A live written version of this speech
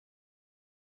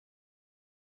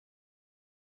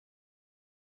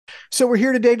So we're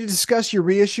here today to discuss your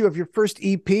reissue of your first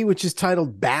EP, which is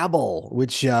titled Babble,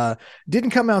 which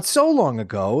didn't come out so long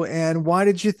ago. And why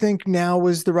did you think now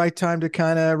was the right time to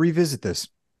kind of revisit this?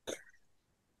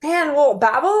 Man, well,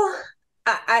 Babble,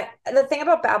 the thing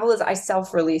about Babble is I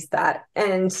self-released that.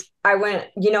 And I went,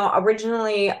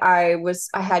 originally I was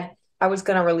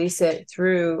gonna release it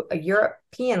through a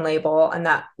European label and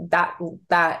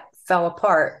that fell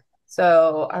apart.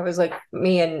 So I was like,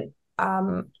 me and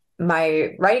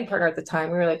my writing partner at the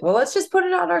time, we were like, well, let's just put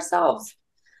it out ourselves.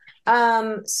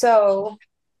 So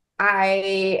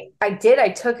I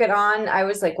took it on. I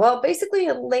was like, well, basically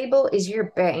a label is your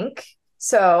bank.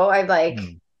 So I Hmm.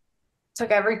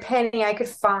 took every penny I could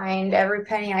find, every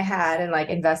penny I had, and like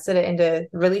invested it into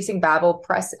releasing Babel.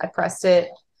 I pressed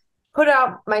it, put it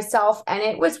out myself, and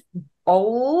it was a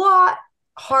lot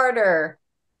harder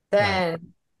Right.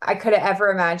 than I could have ever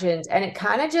imagined. And it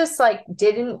kind of just like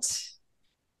didn't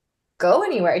go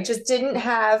anywhere. It just didn't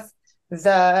have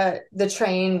the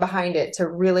train behind it to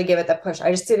really give it the push. I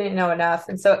just didn't know enough.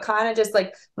 And so it kind of just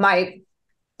like my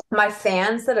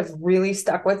fans that have really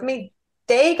stuck with me,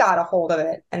 they got a hold of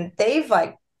it and they've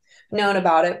like known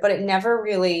about it, but it never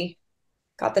really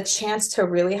got the chance to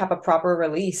really have a proper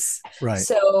release. Right.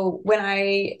 So when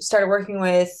I started working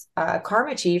with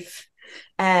Karma Chief,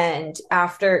 and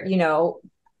after,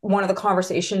 one of the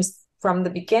conversations from the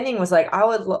beginning was like, I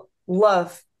would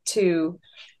love to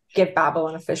give Babel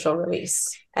an official release.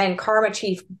 And Karma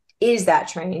Chief is that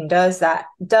train, does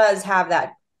have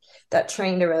that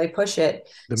train to really push it.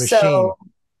 The machine. So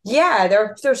yeah,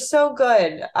 they're so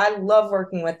good. I love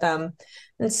working with them.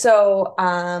 And so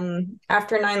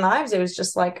after Nine Lives, it was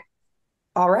just like,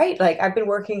 all right, like I've been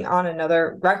working on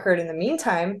another record in the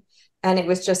meantime. And it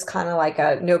was just kind of like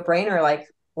a no-brainer, like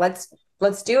let's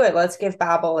do it. Let's give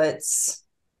Babel its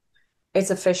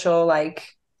official like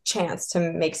chance to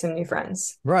make some new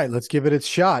friends. Right. Let's give it its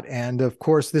shot. And of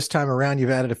course, this time around,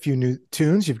 you've added a few new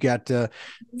tunes. You've got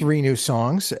three new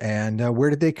songs. And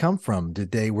where did they come from?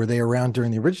 Were they around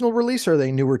during the original release, or are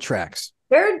they newer tracks?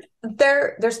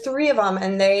 There's three of them,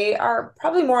 and they are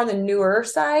probably more on the newer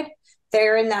side.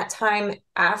 They're in that time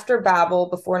after Babel,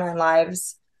 before Nine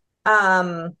Lives.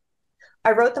 Um,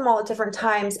 I wrote them all at different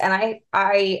times, and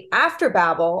I after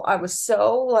Babel, I was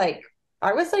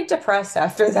like depressed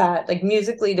after that, like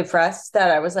musically depressed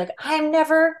that I was like, I'm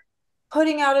never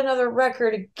putting out another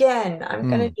record again. I'm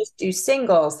gonna Hmm. just do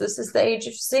singles. This is the age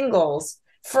of singles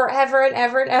forever and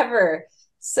ever and ever.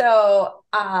 So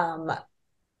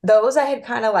those I had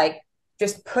kind of like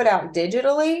just put out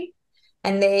digitally,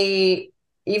 and they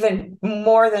even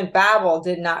more than Babel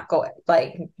did not go,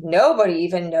 like nobody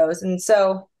even knows. And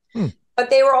so, Hmm.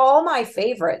 but they were all my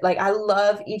favorite. Like I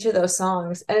love each of those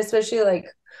songs, and especially like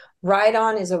Ride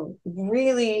On is a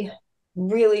really,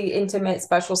 really intimate,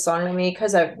 special song to me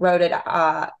because I wrote it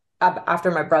after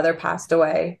my brother passed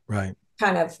away, Right.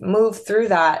 kind of moved through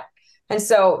that. And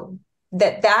so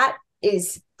that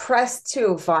is pressed to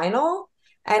vinyl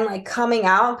and like coming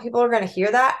out, people are going to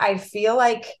hear that. I feel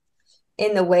like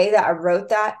in the way that I wrote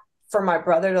that for my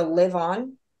brother to live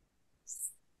on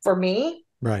for me,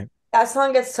 Right. that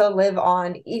song gets to live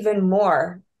on even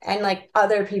more. And like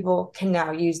other people can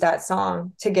now use that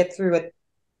song to get through what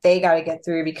they got to get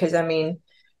through because I mean,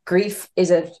 grief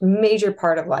is a major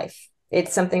part of life.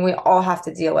 It's something we all have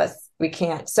to deal with. We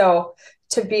can't. So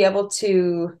to be able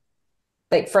to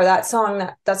like for that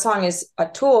song, that song is a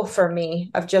tool for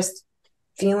me of just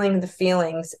feeling the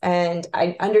feelings. And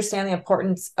I understand the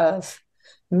importance of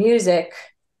music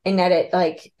in that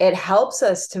it helps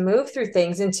us to move through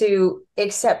things and to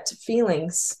accept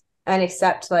feelings and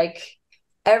accept like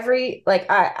every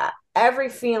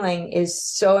feeling is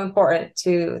so important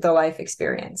to the life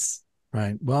experience.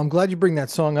 Right. Well, I'm glad you bring that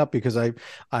song up because I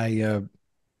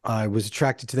I was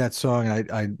attracted to that song.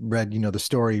 I read, the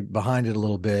story behind it a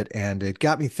little bit, and it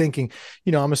got me thinking.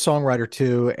 I'm a songwriter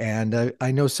too, and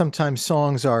I know sometimes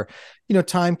songs are,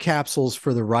 time capsules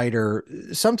for the writer.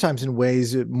 Sometimes in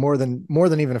ways more than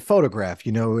even a photograph.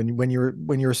 And when you're a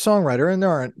songwriter, and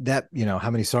there aren't that, how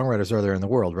many songwriters are there in the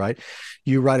world, right?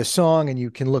 You write a song, and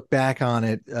you can look back on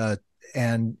it,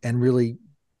 and really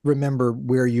remember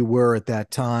where you were at that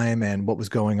time and what was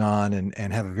going on,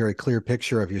 and have a very clear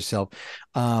picture of yourself.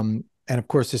 And of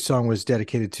course, this song was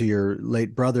dedicated to your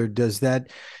late brother. Does that,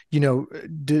 you know,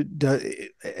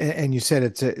 and you said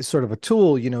it's sort of a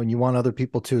tool, and you want other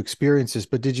people to experience this,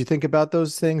 but did you think about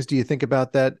those things? Do you think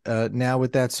about that now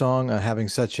with that song, having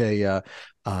such a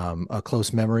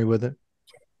close memory with it?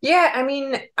 Yeah, I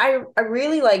mean, I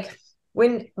really like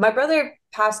when my brother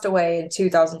passed away in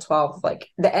 2012, like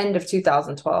the end of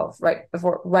 2012, right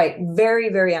before, right, very,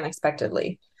 very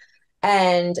unexpectedly.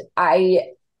 And I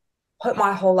put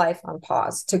my whole life on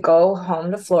pause to go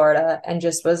home to Florida and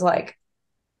just was like,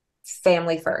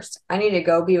 family first. I need to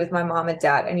go be with my mom and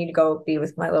dad. I need to go be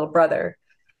with my little brother.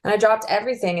 And I dropped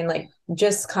everything and like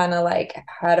just kind of like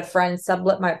had a friend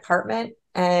sublet my apartment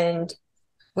and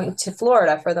went to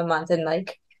Florida for the month. And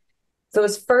like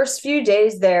those first few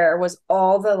days there was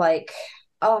all the like,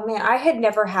 oh man, I had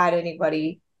never had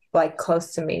anybody like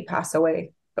close to me pass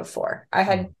away before. I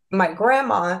had my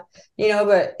grandma,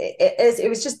 but it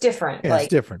was just different. Yeah, it's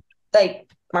different. Like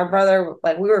my brother,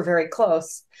 like we were very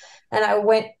close. And I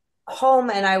went home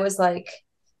and I was like,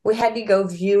 we had to go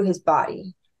view his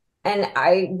body. And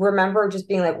I remember just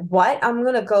being like, what? I'm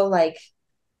gonna go like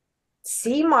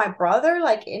see my brother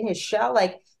like in his shell.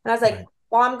 Like, and I was like, Right.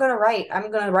 well, I'm gonna write.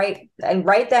 I'm gonna write. And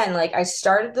right then, like I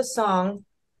started the song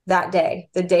that day,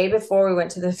 the day before we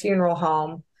went to the funeral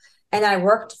home. And I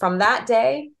worked from that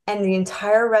day and the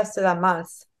entire rest of that month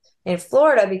in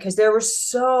Florida because there were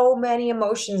so many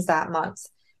emotions that month.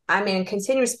 I mean,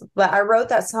 continuous, but I wrote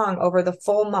that song over the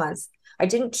full month. I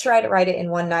didn't try to write it in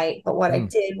one night, but what I Mm.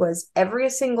 did was every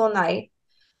single night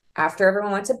after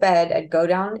everyone went to bed, I'd go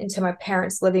down into my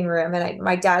parents' living room and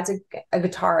my dad's a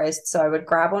guitarist. So I would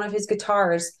grab one of his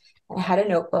guitars and I had a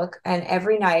notebook. And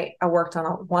every night I worked on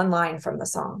one line from the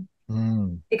song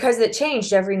Mm. because it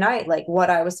changed every night, like what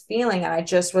I was feeling. And I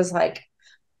just was like,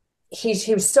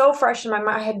 he was so fresh in my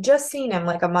mind. I had just seen him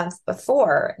like a month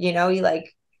before, he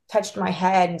like touched my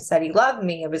head and said he loved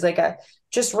me. It was like a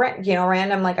just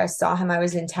random, like I saw him, I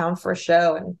was in town for a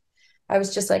show and I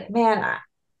was just like, man,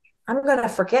 I'm gonna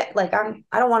forget. Like I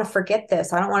don't want to forget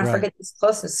this. I don't want to Right. forget this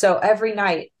closeness. So every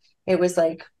night it was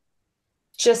like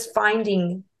just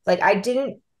finding like I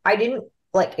didn't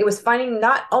like it was finding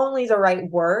not only the right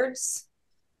words,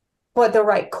 but the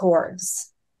right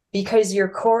chords. Because your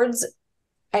chords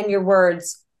and your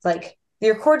words, like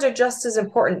your chords are just as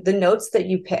important, the notes that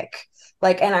you pick.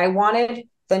 Like, and I wanted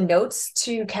the notes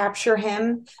to capture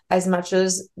him as much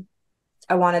as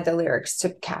I wanted the lyrics to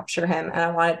capture him and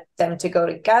I wanted them to go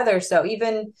together. So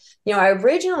even, I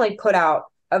originally put out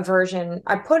a version,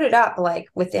 I put it up like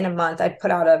within a month, I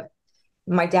put out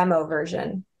my demo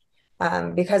version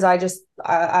because I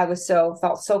was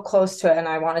felt so close to it and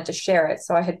I wanted to share it.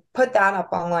 So I had put that up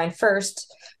online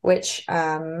first, which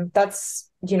that's,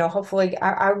 hopefully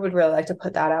I would really like to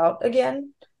put that out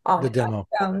again The on,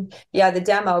 demo. yeah, the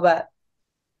demo, but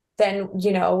then,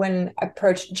 when I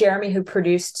approached Jeremy, who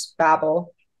produced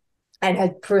Babble and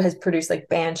has produced like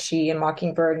Banshee and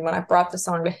Mockingbird, and when I brought the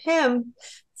song to him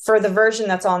for the version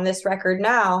that's on this record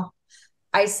now,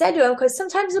 I said to him, because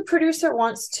sometimes the producer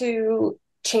wants to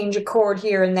change a chord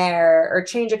here and there or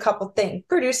change a couple things.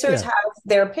 Producers Yeah. have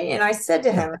their opinion. I said to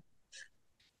Yeah. him,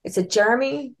 I said,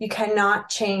 Jeremy, you cannot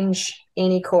change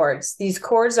any chords. These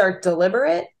chords are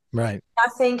deliberate. Right.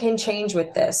 Nothing can change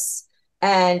with this.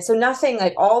 And so nothing,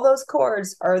 like all those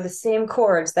chords are the same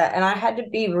chords and I had to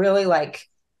be really like,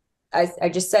 I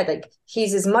just said, like,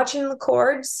 he's as much in the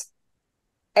chords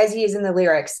as he is in the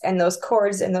lyrics. And those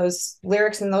chords and those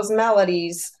lyrics and those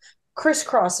melodies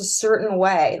crisscross a certain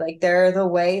way. Like they're the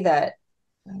way that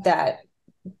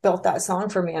built that song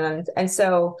for me. And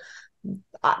so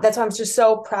that's why I'm just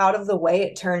so proud of the way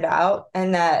it turned out.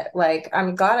 And that like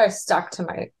I'm glad I stuck to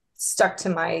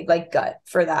my like gut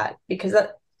for that because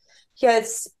yeah,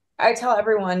 I tell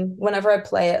everyone whenever I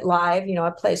play it live, I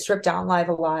play stripped down live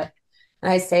a lot.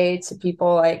 And I say to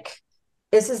people like,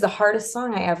 this is the hardest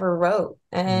song I ever wrote.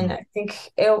 And Mm. I think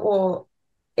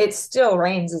it still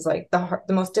reigns as like the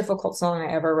most difficult song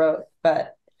I ever wrote.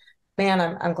 But man,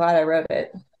 I'm glad I wrote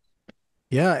it.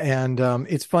 Yeah, and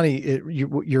it's funny.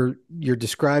 You're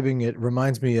describing it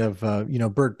reminds me of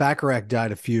Burt Bacharach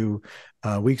died a few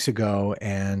weeks ago,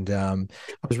 and I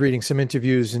was reading some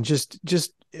interviews and just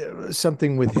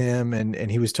something with him, and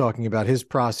he was talking about his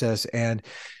process, and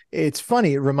it's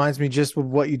funny. It reminds me just of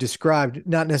what you described,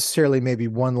 not necessarily maybe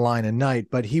one line a night,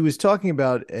 but he was talking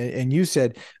about, and you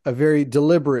said a very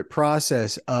deliberate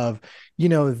process of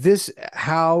this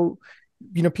how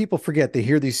people forget they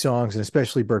hear these songs, and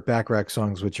especially Burt Bacharach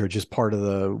songs, which are just part of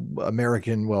the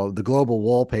American, well, the global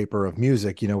wallpaper of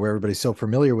music, where everybody's so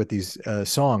familiar with these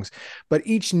songs. But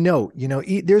each note,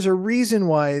 there's a reason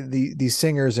why these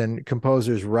singers and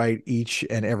composers write each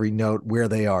and every note where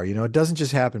they are. It doesn't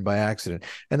just happen by accident.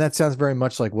 And that sounds very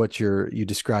much like what you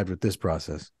described with this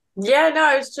process. Yeah, no,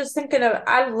 I was just thinking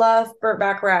I love Burt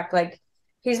Bacharach. Like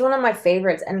he's one of my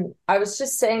favorites. And I was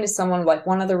just saying to someone, like,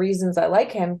 one of the reasons I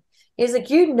like him is like,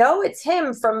 it's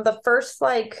him from the first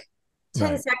like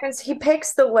 10 Right. seconds. He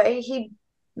picks the way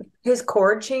his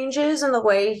chord changes and the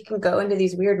way he can go into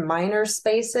these weird minor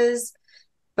spaces,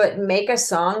 but make a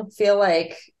song feel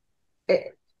like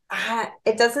it,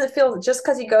 it doesn't feel, just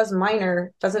because he goes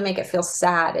minor doesn't make it feel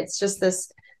sad. It's just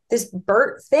this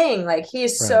Bert thing. Like he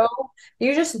is Right. so,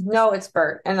 you just know it's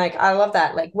Bert. And like I love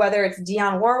that. Like whether it's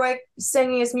Dionne Warwick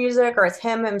singing his music or it's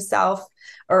him himself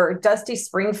or Dusty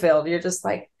Springfield, you're just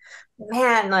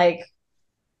man, like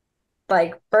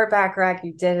Burt Bacharach,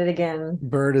 you did it again.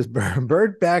 Bird is Bird.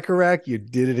 Bird Bacharach, you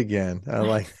did it again. I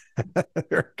like that.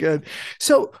 Very good.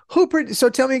 So so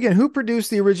tell me again, who produced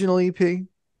the original EP?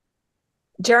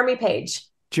 Jeremy Page.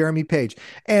 Jeremy Page.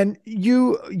 And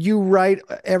you write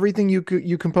everything, you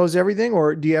compose everything,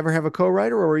 or do you ever have a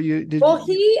co-writer, or you did Well,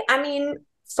 you I mean,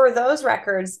 for those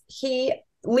records, he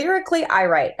lyrically, I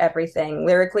write everything,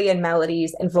 lyrically and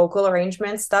melodies and vocal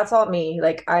arrangements. That's all me.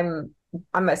 Like I'm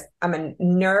a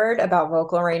nerd about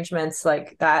vocal arrangements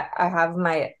like that. I have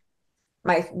my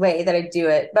way that I do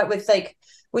it. But with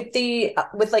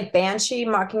like Banshee,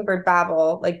 Mockingbird,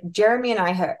 Babble, like Jeremy and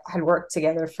I had worked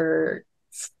together for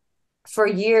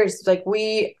years. Like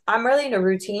I'm really into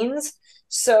routines.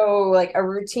 So like a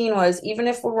routine was, even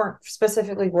if we weren't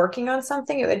specifically working on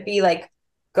something, it would be like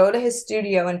go to his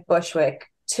studio in Bushwick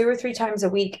 2 or 3 times a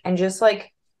week and just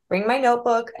like bring my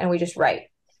notebook and we just write.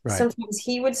 right, Sometimes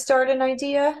he would start an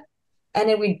idea and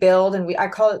then we'd build, and I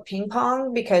call it ping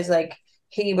pong because like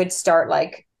he would start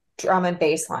like drum and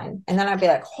bass line and then I'd be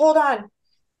like, hold on,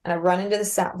 and I run into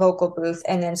the vocal booth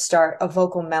and then start a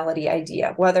vocal melody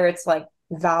idea, whether it's like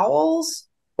vowels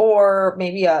or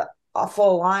maybe a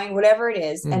full line, whatever it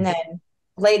is, and mm, then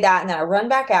play that, and then I run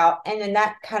back out, and then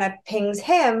that kind of pings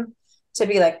him to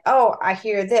be like, oh, I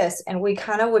hear this, and we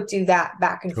kind of would do that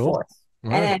back and cool. forth,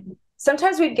 All and right. then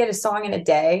sometimes we'd get a song in a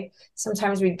day,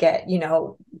 sometimes we'd get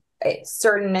a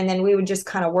certain, and then we would just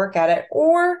kind of work at it,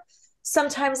 or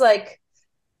sometimes like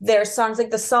there's songs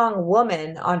like the song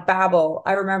Woman on Babble.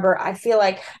 I remember, I feel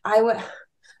like I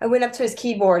went up to his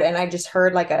keyboard and I just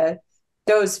heard like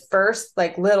those first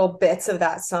like little bits of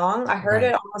that song. I heard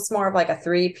Right. it almost more of like a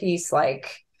three-piece, like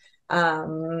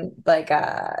some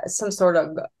sort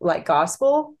of like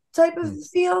gospel type of Mm.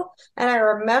 feel. And I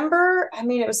remember, I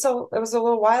mean, it was a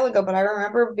little while ago, but I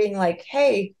remember being like,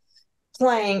 hey,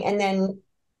 playing, and then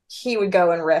he would go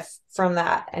and riff from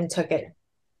that and took it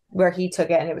where he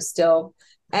took it, and it was still.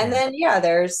 And Right. then yeah,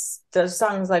 there's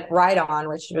songs like Ride On,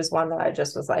 which was one that I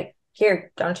just was like,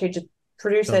 here, don't you just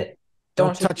produce Don't it, don't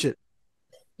don't you? touch it.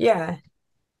 Yeah.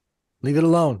 Leave it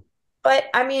alone. But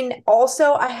I mean,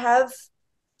 also I have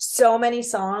so many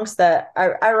songs that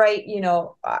I write,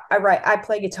 I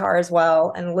play guitar as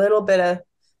well, and a little bit of,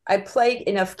 I play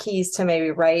enough keys to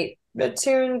maybe write a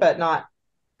tune, but not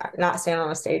stand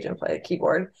on a stage and play the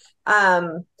keyboard.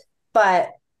 But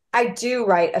I do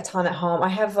write a ton at home. I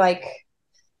have like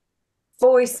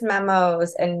voice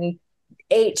memos and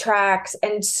 8 tracks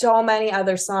and so many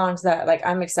other songs that like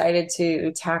I'm excited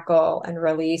to tackle and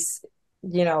release,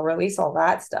 release all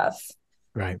that stuff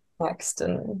Right. next.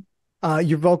 And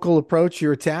Your vocal approach,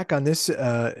 your attack on this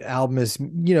album is,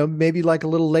 maybe like a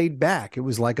little laid back. It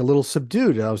was like a little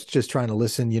subdued. I was just trying to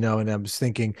listen, and I was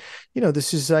thinking,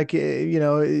 this is like,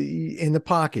 in the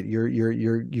pocket.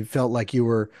 You felt like you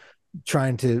were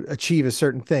trying to achieve a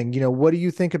certain thing. What do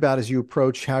you think about as you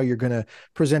approach how you're going to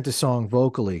present a song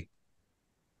vocally?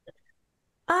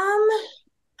 I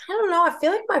don't know. I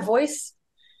feel like my voice,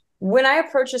 when I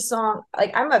approach a song,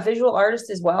 like I'm a visual artist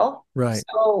as well. Right.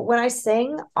 So when I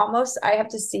sing, almost I have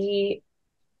to see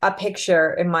a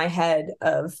picture in my head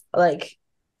of like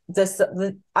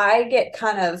I get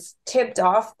kind of tipped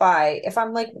off by if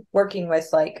I'm like working with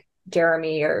like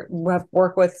Jeremy or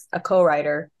work with a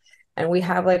co-writer, and we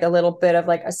have like a little bit of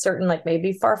like a certain like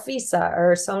maybe farfisa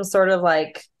or some sort of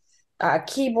like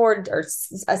keyboard or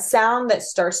a sound that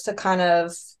starts to kind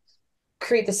of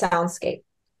create the soundscape.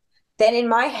 Then in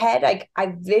my head,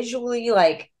 I visually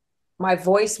like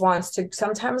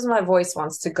sometimes my voice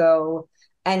wants to go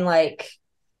and like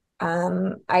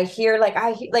I hear like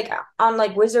on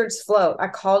like Wizard's Float,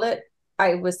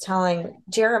 I was telling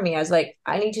Jeremy, I was like,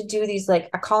 I need to do these, like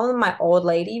I call them my old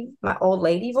lady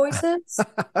voices.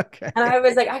 And Okay. I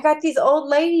was like, I got these old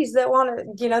ladies that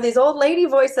want to, these old lady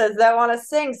voices that want to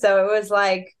sing. So it was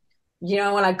like,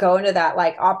 when I go into that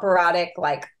like operatic,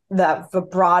 like the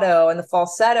vibrato and the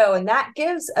falsetto, and that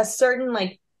gives a certain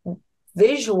like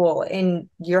visual in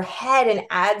your head and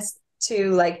adds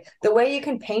to like the way you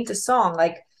can paint a song.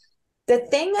 Like the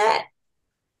thing that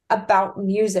about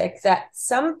music that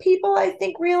some people I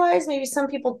think realize, maybe some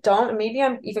people don't, and maybe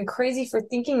I'm even crazy for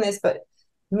thinking this, but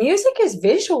music is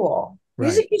visual. Right.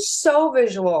 Music is so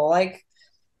visual. Like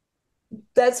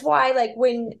that's why like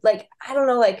when like I don't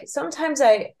know, like sometimes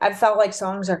I felt like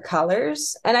songs are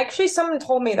colors. And actually someone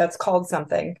told me that's called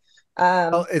something.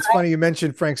 Well, it's funny you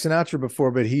mentioned Frank Sinatra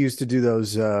before, but he used to do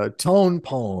those tone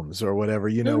poems or whatever,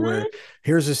 where Mhm.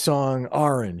 here's a song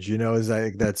Orange, is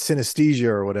like that synesthesia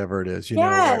or whatever it is, where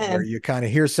Yeah, you kind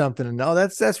of hear something and oh,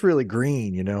 that's really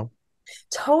green.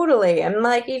 totally. And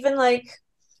like even like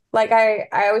I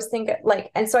always think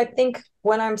like, and so I think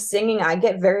when I'm singing, I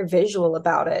get very visual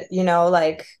about it,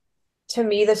 like to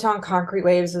me the song Concrete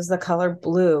Waves is the color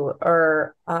blue,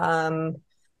 or I'm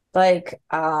thinking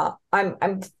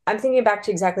back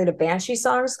to exactly the Banshee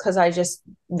songs because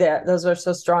those are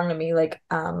so strong to me. Like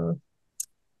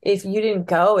If You Didn't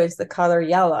Go is the color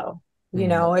yellow.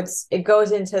 Mm. It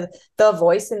goes into the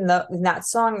voice in that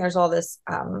song. There's all this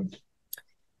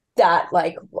that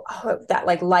like that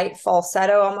like light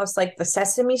falsetto, almost like the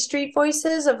Sesame Street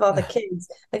voices of all the kids.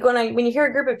 Like when you hear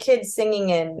a group of kids singing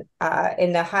in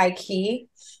the high key,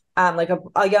 like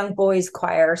a young boys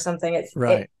choir or something, it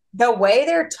Right. the way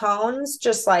their tones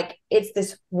just like it's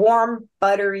this warm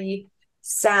buttery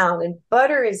sound, and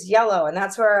butter is yellow, and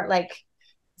that's where like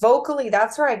vocally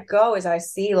that's where I go, is I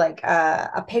see like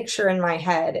a picture in my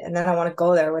head, and then I want to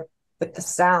go there with the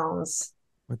sounds.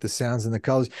 With the sounds and the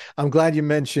colors. I'm glad you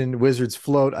mentioned Wizard's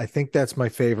Float. I think that's my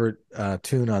favorite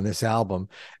tune on this album.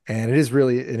 And it is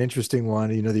really an interesting one.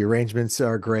 The arrangements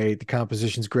are great, the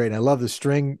composition's great. And I love the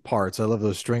string parts. I love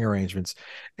those string arrangements.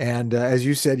 And as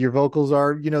you said, your vocals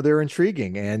are, they're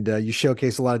intriguing, and you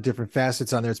showcase a lot of different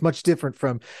facets on there. It's much different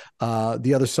from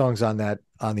the other songs on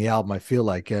the album, I feel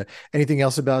like. Anything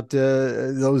else about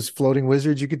those floating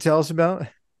wizards you could tell us about?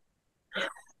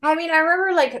 I mean, I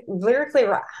remember like lyrically,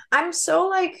 I'm so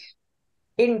like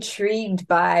intrigued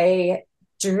by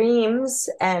dreams.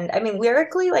 And I mean,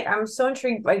 lyrically, like I'm so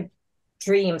intrigued by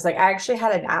dreams. Like I actually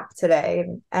had a nap today,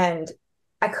 and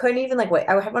I couldn't even like wait.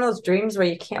 I had one of those dreams where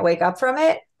you can't wake up from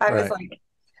it. Right.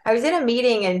 I was in a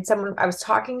meeting and I was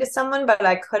talking to someone, but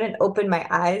I couldn't open my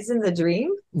eyes in the dream.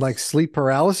 Like sleep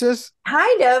paralysis?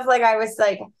 Kind of like I was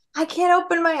like, I can't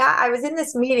open my eye. I was in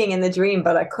this meeting in the dream,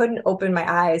 but I couldn't open my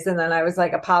eyes. And then I was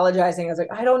like apologizing. I was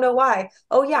like, I don't know why.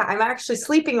 Oh yeah, I'm actually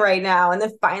sleeping right now. And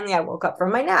then finally I woke up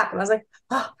from my nap and I was like,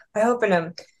 oh, I opened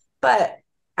them. But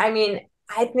I mean,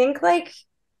 I think like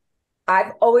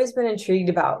I've always been intrigued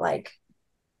about like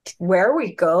where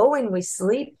we go when we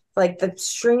sleep, like the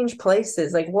strange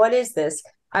places. Like, what is this?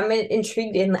 I'm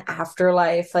intrigued in the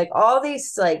afterlife, like all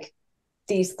these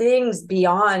things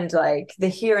beyond like the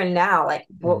here and now. Like,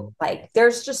 Mm. like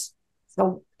there's just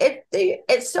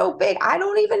it's so big. I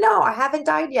don't even know. I haven't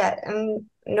died yet, and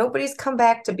nobody's come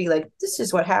back to be like, this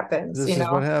is what happens, This is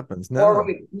what happens. Or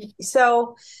No.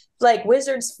 so like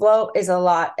Wizard's Float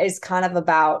is kind of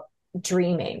about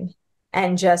dreaming,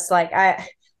 and just like I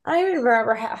don't even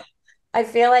remember how. I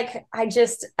feel like I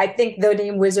think the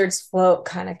name Wizards Float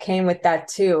kind of came with that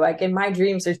too. Like in my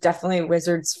dreams, there's definitely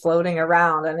wizards floating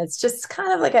around, and it's just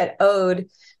kind of like an ode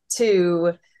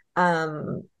to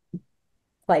um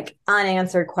like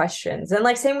unanswered questions. And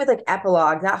like same with like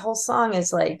Epilogue. That whole song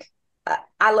is like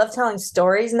I love telling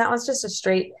stories, and that was just a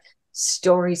straight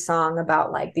story song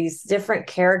about like these different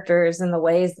characters and the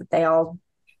ways that they all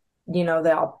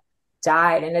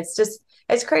died. And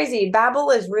it's crazy.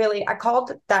 Babble is really, I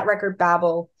called that record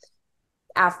Babble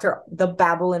after the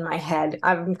babble in my head.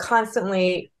 I'm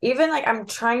constantly, even like I'm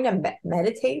trying to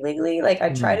meditate lately. Like I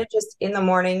try Mm. to just in the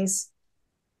mornings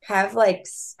have like,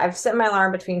 I've set my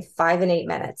alarm between 5 and 8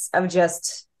 minutes of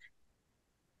just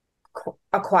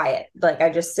a quiet. Like I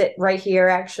just sit right here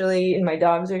actually, and my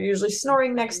dogs are usually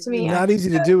snoring next to me. I Not easy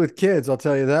to do with kids, I'll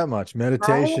tell you that much. right?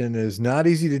 Meditation is not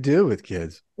easy to do with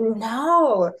kids.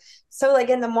 No. So like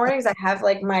in the mornings I have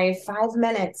like my 5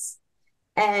 minutes,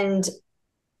 and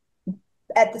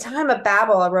at the time of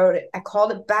Babble, I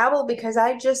called it Babble because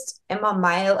I just am a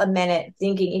mile a minute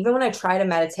thinking. Even when I try to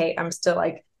meditate, I'm still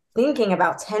like thinking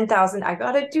about 10,000. I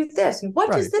got to do this. And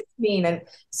what does Right. this mean? And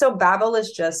so Babble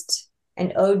is just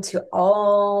an ode to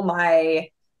all my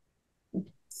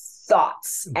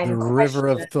thoughts The and river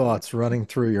of questions. thoughts running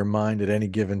through your mind at any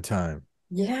given time.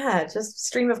 Yeah, just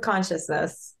stream of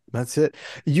consciousness. That's it.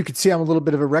 You can see I'm a little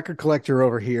bit of a record collector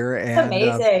over here,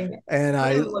 Amazing. and They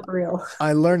don't even look real.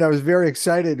 I learned I was very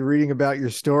excited reading about your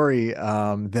story,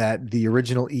 that the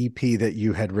original EP that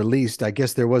you had released, I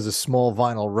guess there was a small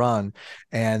vinyl run,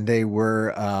 and they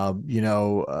were,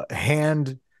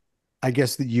 hand. I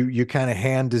guess that you kind of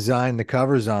hand designed the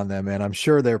covers on them, and I'm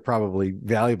sure they're probably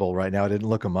valuable right now. I didn't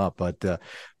look them up, but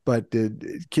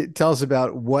tell us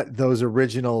about what those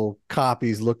original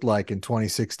copies looked like in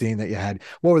 2016 that you had.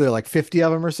 What were there, like 50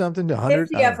 of them or something? To 100? I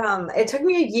 50 don't of know. them. It took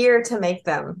me a year to make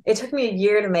them. It took me a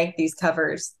year to make these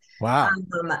covers. Wow.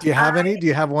 Um, Do you have I any? Do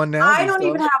you have one now that I you don't still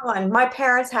even have? have one. My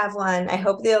parents have one. I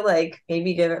hope they'll like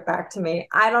maybe give it back to me.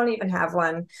 I don't even have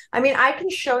one. I mean, I can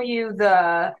show you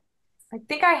I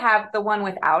think I have the one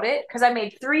without it because I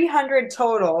made 300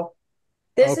 total.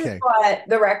 This is Okay. what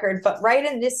the record, but right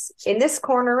in this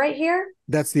corner right here,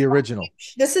 That's the original.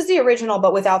 this is the original,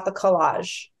 but without the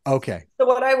collage. Okay. So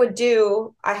what I would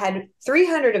do, I had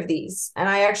 300 of these, and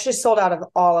I actually sold out of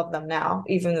all of them now,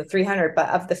 even the 300. But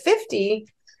of the 50,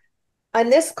 on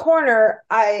this corner,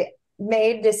 I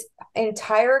made this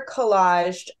entire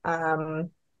collaged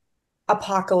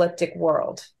apocalyptic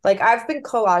world. Like I've been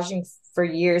collaging for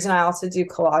years, and I also do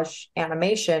collage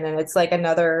animation, and it's like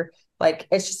another like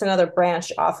it's just another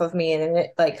branch off of me, and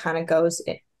it like kind of goes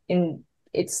in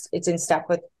it's in step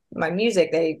with my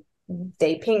music.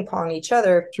 They ping pong each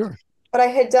other. Sure. But I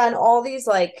had done all these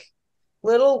like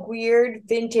little weird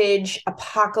vintage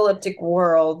apocalyptic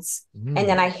worlds, and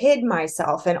then Mm. I hid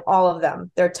myself in all of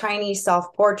them. They're tiny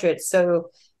self portraits. So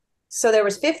there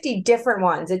was 50 different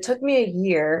ones. It took me a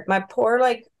year. My poor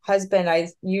like husband, I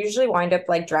usually wind up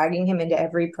like dragging him into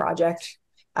every project.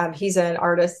 He's an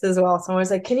artist as well. So I was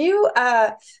like, can you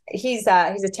he's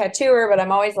a tattooer, but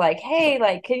I'm always like, hey,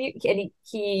 like, can you and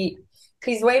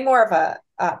he's way more of a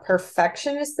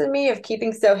perfectionist than me of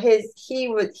keeping so he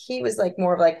was like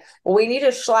more of like, well, we need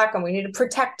to shellac them, we need to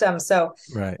protect them. So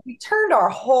Right. we turned our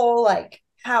whole like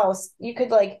house. You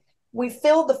could like we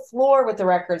filled the floor with the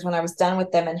records when I was done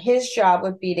with them, and his job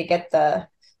would be to get the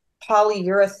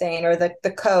polyurethane or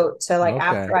the coat to like Okay.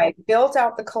 after I built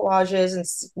out the collages and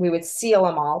we would seal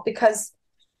them all because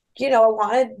I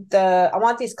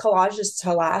want these collages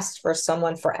to last for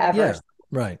someone forever. Yeah.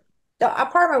 Right. The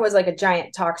apartment was like a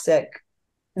giant toxic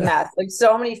mess, like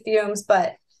so many fumes,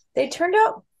 but they turned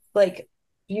out like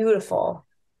beautiful.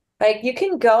 Like you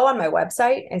can go on my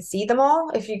website and see them all.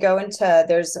 If you go into,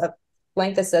 there's a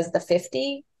link that says the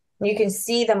 50. You can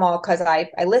see them all because I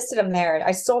listed them there.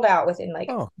 I sold out within like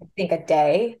Oh, I think a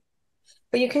day.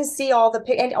 But you can see all the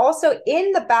and also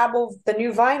in the Babble, the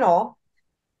new vinyl,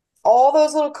 all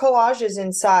those little collages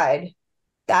inside.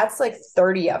 That's like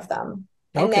 30 of them.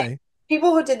 And then okay.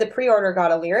 people who did the pre-order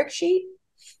got a lyric sheet.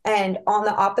 And on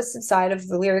the opposite side of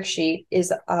the lyric sheet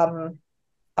is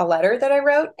a letter that I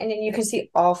wrote, and then you can see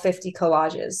all 50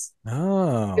 collages.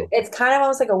 Oh, It's kind of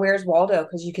almost like a Where's Waldo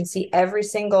because you can see every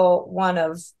single one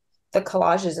of the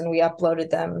collages, and we uploaded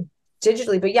them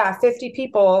digitally. But yeah, 50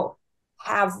 people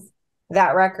have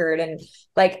that record, and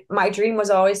like my dream was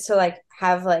always to like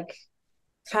have like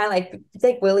kind of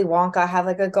like Willy Wonka have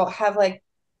like a go have like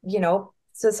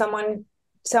so someone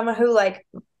who like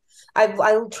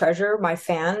I treasure my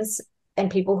fans and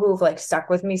people who've like stuck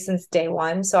with me since day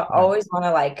one. So I right. always want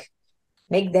to like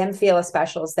make them feel as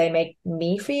special as they make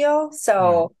me feel. Right.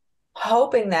 So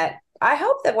I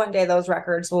hope that one day those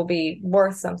records will be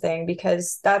worth something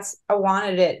because I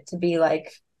wanted it to be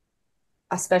like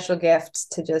a special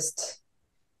gift to just,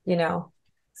 you know.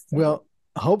 So Well,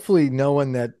 hopefully no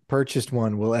one that purchased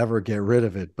one will ever get rid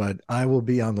of it, but I will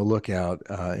be on the lookout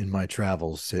in my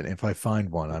travels. And if I find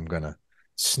one, I'm gonna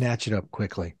snatch it up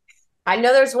quickly. I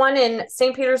know there's one in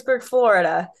St. Petersburg,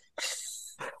 Florida.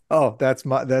 Oh, that's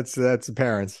the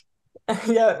parents.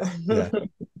 Yeah. Yeah.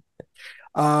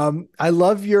 I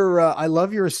love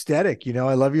your aesthetic, you know,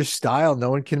 I love your style.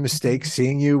 No one can mistake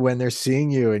seeing you when they're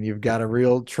seeing you, and you've got a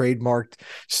real trademarked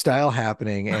style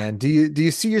happening. And do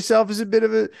you see yourself as a bit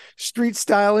of a street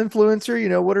style influencer? You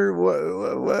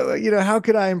know, you know, how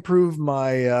could I improve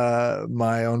my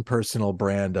own personal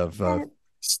brand of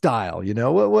style? You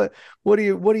know, what do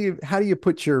you how do you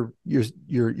put your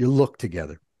look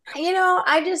together?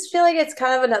 I just feel like it's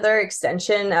kind of another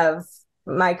extension of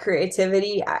my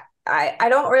creativity. I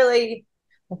don't really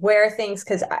wear things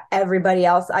because everybody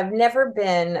else, I've never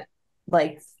been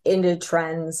like into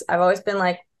trends. I've always been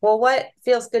like, well, what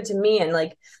feels good to me? And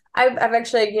like, I've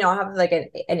actually, I have like an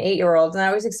 8-year-old, and I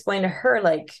always explain to her,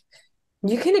 like,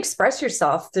 you can express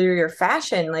yourself through your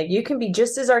fashion. Like you can be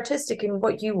just as artistic in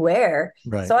what you wear.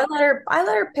 Right. So I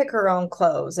let her pick her own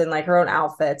clothes and like her own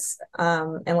outfits,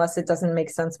 unless it doesn't make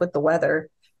sense with the weather.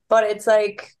 But it's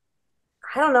like,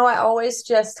 I don't know. I always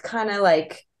just kind of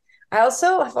like, I've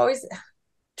always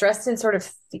dressed in sort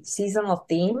of seasonal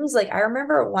themes. Like I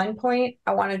remember at one point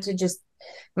I wanted to just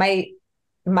my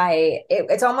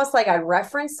it's almost like I'd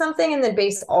reference something and then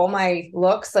base all my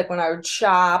looks like when I would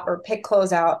shop or pick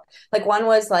clothes out. Like one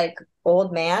was like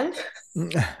old man.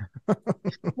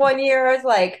 One year I was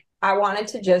like I wanted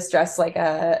to just dress like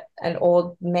a an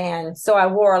old man. So I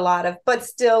wore a lot of but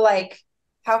still like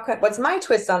what's my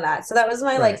twist on that? So that was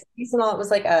my like Right. seasonal. It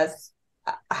was like a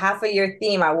half a year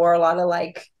theme. I wore a lot of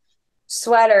like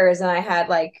sweaters, and I had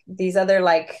like these other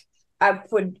like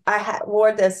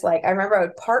wore this, like, I remember I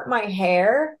would part my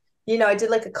hair, I did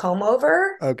like a comb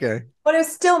over, Okay. but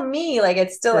it's still me. Like,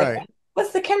 it's still like, Right.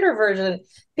 what's the Kinder version?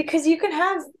 Because you can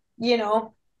have, you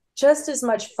know, just as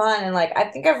much fun. And like, I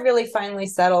think I've really finally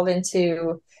settled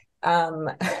into, um,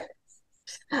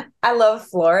 I love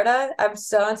Florida. I'm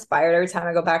so inspired every time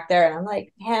I go back there. And I'm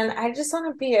like, man, I just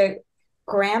want to be a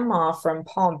grandma from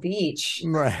Palm Beach,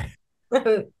 Right.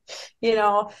 you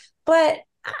know? But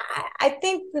I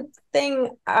think the thing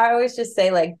I always just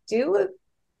say, like, do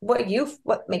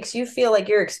what makes you feel like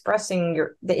you're expressing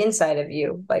the inside of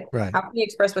you. Like, Right. how can you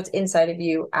express what's inside of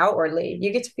you outwardly?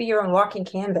 You get to be your own walking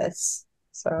canvas.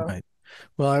 So, Right.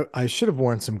 Well, I should have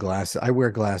worn some glasses. I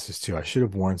wear glasses too. I should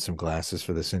have worn some glasses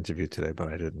for this interview today, but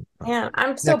I didn't. yeah,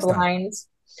 I'm so Next time. blind.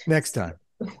 Next time.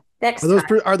 Next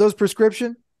time. Are those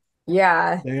prescription?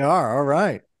 Yeah. They are. All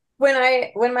right.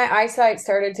 When my eyesight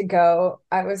started to go,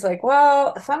 I was like,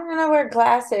 well, if I'm gonna wear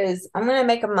glasses, I'm gonna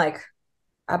make them like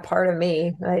a part of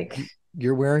me. Like,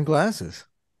 You're wearing glasses.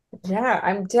 yeah,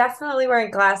 I'm definitely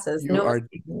wearing glasses. You No are.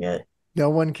 mistaking it. No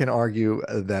one can argue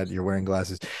that you're wearing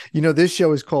glasses. This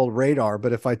show is called Radar,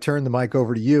 but if I turn the mic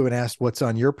over to you and ask what's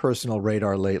on your personal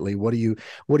radar lately, what are you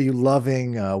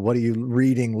loving? What are you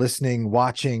reading, listening,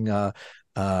 watching?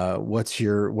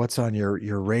 What's on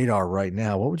your radar right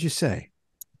now? What would you say?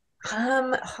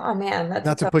 Oh man, that's a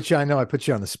Not to tough. put you, I know I put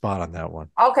you on the spot on that one.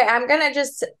 Okay, I'm gonna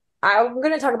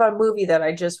talk about a movie that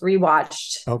I just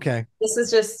rewatched. Okay. This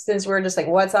is just since we're just like,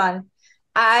 what's on?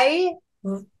 I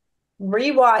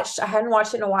rewatched, I hadn't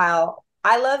watched it in a while.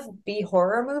 I love B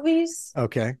horror movies.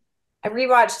 Okay. I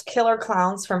rewatched Killer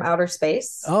Clowns from Outer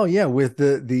Space. Oh yeah, with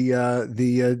the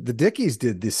Dickies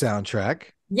did the soundtrack.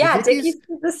 The Yeah, Dickies? Dickies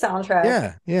did the soundtrack.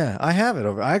 Yeah, yeah. I have it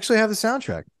over. I actually have the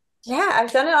soundtrack. Yeah,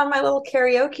 I've done it on my little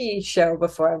karaoke show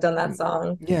before. I've done that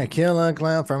song. Yeah, Killer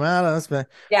Clown from Outer Space. I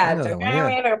Yeah. know that one.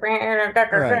 Yeah.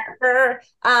 All right.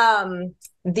 Um,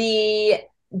 the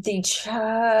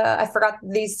I forgot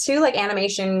these two like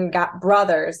animation got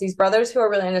brothers. These brothers who are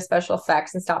really into special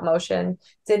effects and stop motion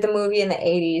did the movie in the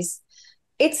 80s.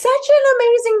 It's such an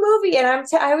amazing movie, and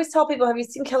I always tell people, have you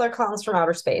seen Killer Clowns from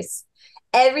Outer Space?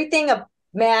 Everything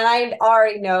Man, I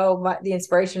already know the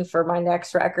inspiration for my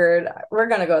next record. We're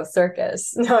gonna go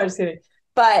circus. No, I'm just kidding.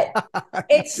 But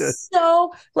it's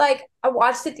so like I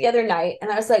watched it the other night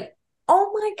and I was like,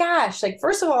 oh my gosh. Like,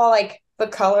 first of all, like the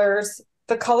colors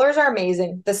are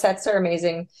amazing. The sets are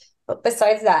amazing. But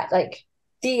besides that, like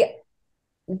the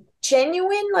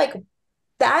genuine, like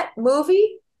that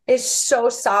movie is so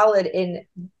solid in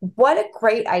what a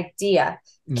great idea.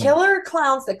 Mm, Killer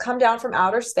clowns that come down from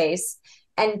outer space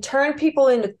and turn people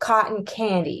into cotton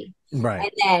candy right.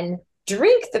 and then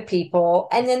drink the people.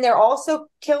 And then they're also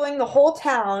killing the whole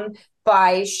town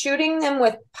by shooting them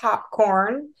with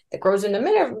popcorn that grows in the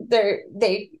middle.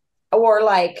 Or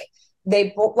like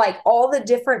they like all the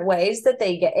different ways that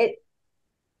they get it.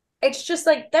 It's just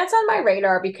like that's on my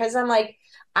radar because I'm like,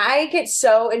 I get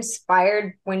so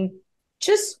inspired when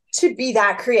just to be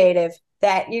that creative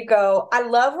that you go, I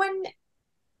love when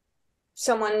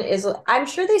someone is, I'm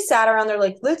sure they sat around, they're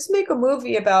like, let's make a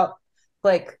movie about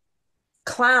like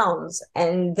clowns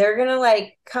and they're gonna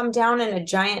like come down in a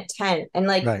giant tent and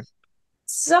like Right.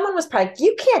 someone was probably like,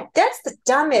 you can't, that's the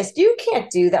dumbest, you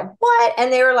can't do that, what?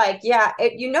 And they were like, yeah,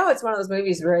 it's one of those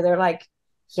movies where they're like,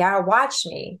 yeah, watch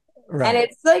me. And Right.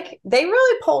 it's like they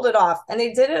really pulled it off and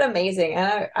they did it amazing.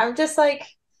 And I'm just like,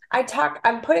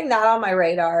 I'm putting that on my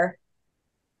radar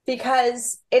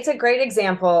because it's a great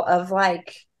example of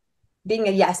like being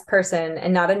a yes person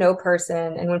and not a no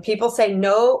person. And when people say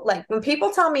no, like when people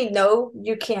tell me no,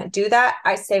 you can't do that,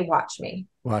 I say, watch me,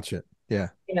 Watch it. Yeah.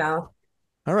 you know?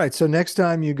 All right. So next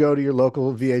time you go to your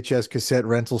local VHS cassette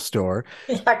rental store,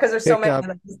 Yeah, because there's so pick many up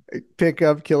of them. pick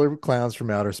up Killer Clowns from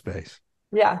Outer Space.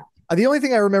 Yeah. The only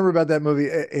thing I remember about that movie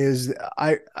is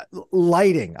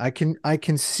lighting. I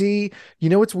can see,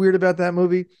 what's weird about that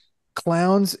movie?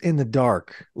 Clowns in the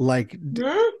dark. Like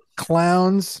Mhm.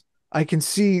 clowns, I can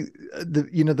see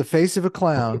the face of a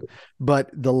clown, but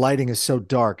the lighting is so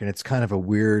dark and it's kind of a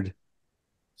weird,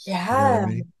 you know what I Yeah.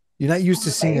 mean? You're not used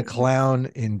to seeing a Okay.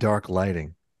 clown in dark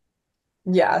lighting.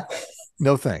 Yeah.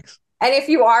 No thanks. And if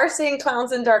you are seeing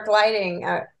clowns in dark lighting,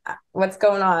 what's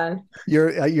going on?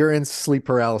 You're in sleep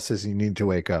paralysis and you need to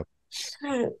wake up.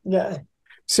 Yeah.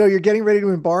 So you're getting ready to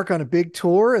embark on a big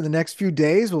tour in the next few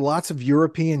days with lots of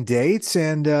European dates.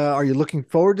 And are you looking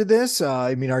forward to this?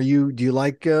 I mean, do you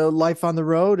like life on the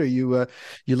road? Are you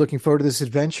looking forward to this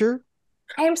adventure?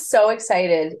 I am so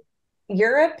excited.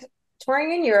 Europe,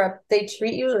 touring in Europe, they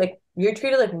treat you like you're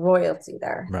treated like royalty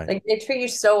there. Right. Like they treat you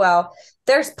so well.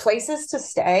 There's places to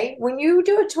stay. When you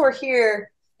do a tour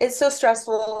here, it's so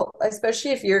stressful,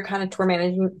 especially if you're kind of tour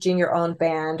managing your own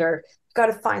band or you've got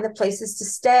to find the places to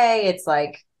stay. It's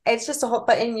like it's just a whole,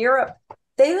 but in Europe,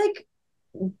 they like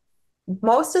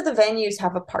most of the venues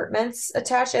have apartments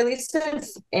attached, at least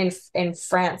in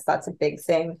France, that's a big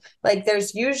thing. Like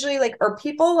there's usually like or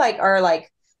people like are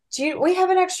like, we have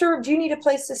an extra, do you need a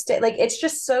place to stay? Like it's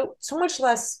just so much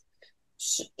less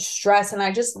stress. And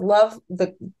I just love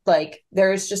the like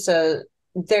there's just a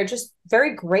they're just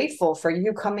very grateful for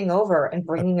you coming over and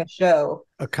bringing a show.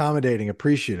 Accommodating,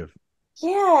 appreciative.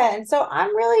 Yeah, and so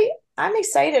I'm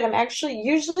excited. I'm actually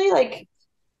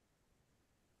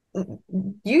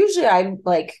usually I'm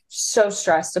like so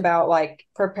stressed about like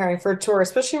preparing for a tour,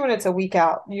 especially when it's a week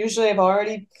out. Usually I've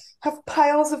already have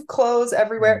piles of clothes Mm.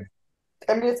 everywhere.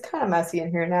 I mean, it's kind of messy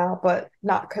in here now, but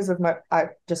not because of I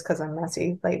just because I'm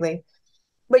messy lately.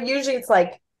 But usually it's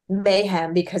like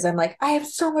mayhem because I'm like, I have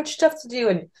so much stuff to do.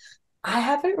 And I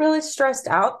haven't really stressed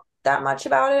out that much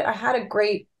about it. I had a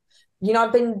great,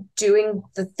 I've been doing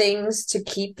the things to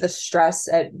keep the stress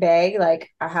at bay. Like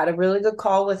I had a really good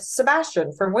call with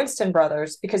Sebastian from Winston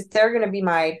Brothers because they're going to be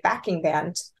my backing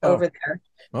band Oh, over there.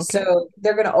 okay. So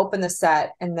they're going to open the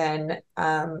set and then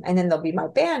they'll be my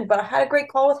band. But I had a great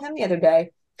call with him the other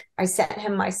day. I sent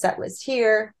him my set list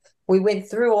here. We went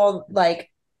through all like,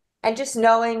 and just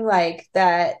knowing like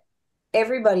that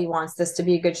everybody wants this to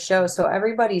be a good show. So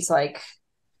everybody's like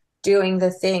doing the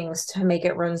things to make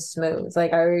it run smooth.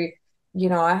 Like I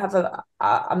have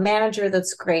a manager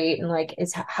that's great and like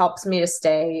it helps me to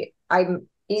stay. I'm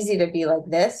easy to be like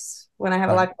this when I have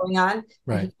a Right. lot going on, and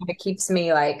he Right. kind of keeps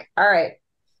me like, all right,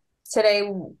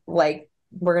 today like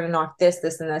we're gonna knock this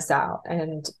and this out,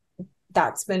 and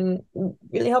that's been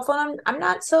really helpful. And I'm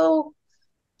not so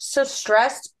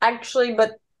stressed actually,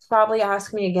 but probably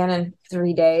ask me again in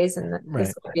 3 days, and this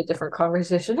Right. will be a different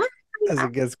conversation. As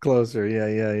it gets closer. Yeah,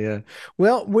 yeah, yeah.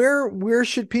 Well, where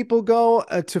should people go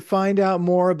to find out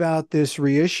more about this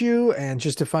reissue and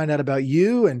just to find out about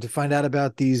you and to find out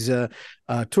about these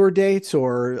tour dates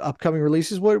or upcoming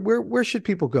releases? Where should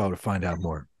people go to find out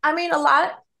more? I mean, a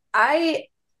lot. I,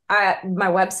 my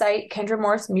website, Kendra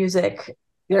Morris Music.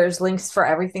 There's links for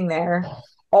everything there.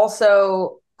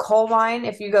 Also, Coal Mine.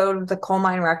 If you go to the Coal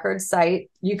Mine Records site,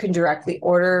 you can directly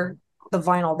order the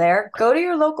vinyl there. Go to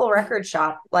your local record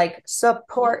shop. Like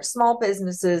support small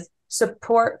businesses.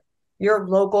 Support your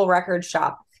local record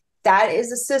shop. That is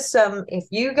a system. If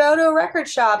you go to a record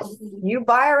shop, you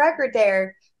buy a record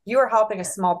there. You are helping a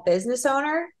small business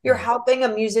owner. You're Right. helping a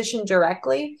musician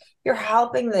directly, you're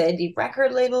helping the indie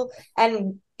record label,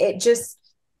 and it just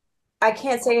I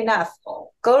can't say enough.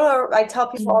 I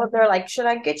tell people all they're like, should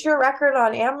I get your record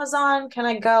on Amazon? Can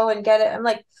I go and get it? I'm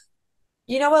like,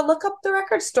 you know what, look up the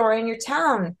record store in your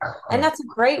town, and Right. that's a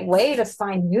great way to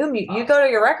find new music. You go to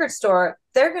your record store,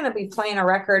 they're going to be playing a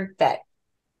record that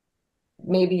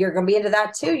maybe you're going to be into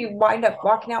that too. You wind up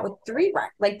walking out with three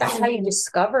records. Like that's how you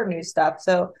discover new stuff.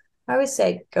 So I always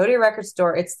say go to your record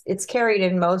store. It's carried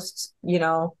in most,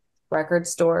 record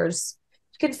stores.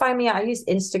 You can find me. I use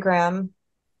Instagram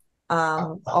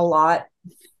a lot.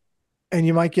 And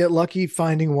you might get lucky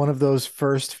finding one of those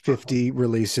first 50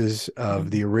 releases of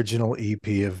the original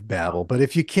EP of Babble. But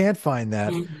if you can't find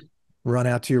that, run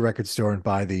out to your record store and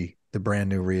buy the brand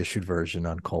new reissued version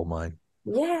on Coal Mine.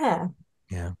 Yeah.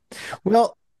 Yeah.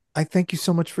 Well, I thank you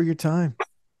so much for your time.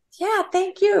 Yeah.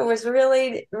 Thank you. It was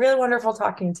really, really wonderful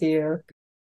talking to you.